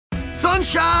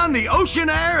Sunshine, the ocean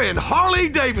air, and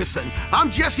Harley-Davidson. I'm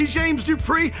Jesse James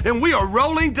Dupree, and we are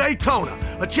rolling Daytona.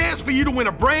 A chance for you to win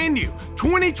a brand new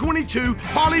 2022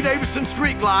 Harley-Davidson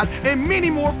Street Glide and many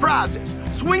more prizes.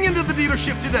 Swing into the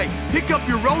dealership today, pick up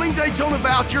your rolling Daytona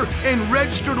voucher, and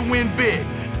register to win big.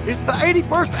 It's the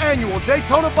 81st annual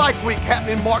Daytona Bike Week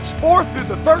happening March 4th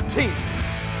through the 13th.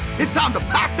 It's time to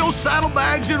pack those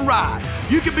saddlebags and ride.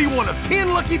 You could be one of 10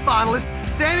 lucky finalists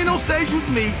standing on stage with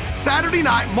me Saturday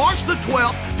night, March the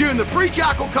 12th, during the Free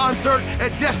Jackal concert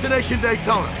at Destination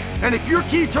Daytona. And if your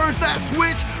key turns that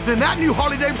switch, then that new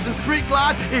Harley-Davidson Street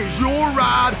Glide is your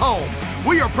ride home.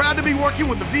 We are proud to be working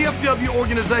with the VFW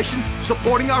organization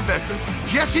supporting our veterans,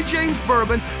 Jesse James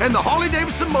Bourbon, and the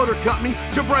Harley-Davidson Motor Company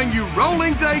to bring you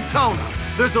Rolling Daytona.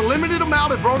 There's a limited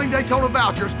amount of Rolling Daytona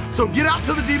vouchers, so get out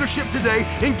to the dealership today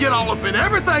and get all up in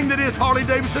everything that is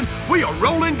Harley-Davidson. We are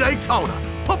Rolling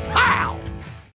Daytona. Pa-pow!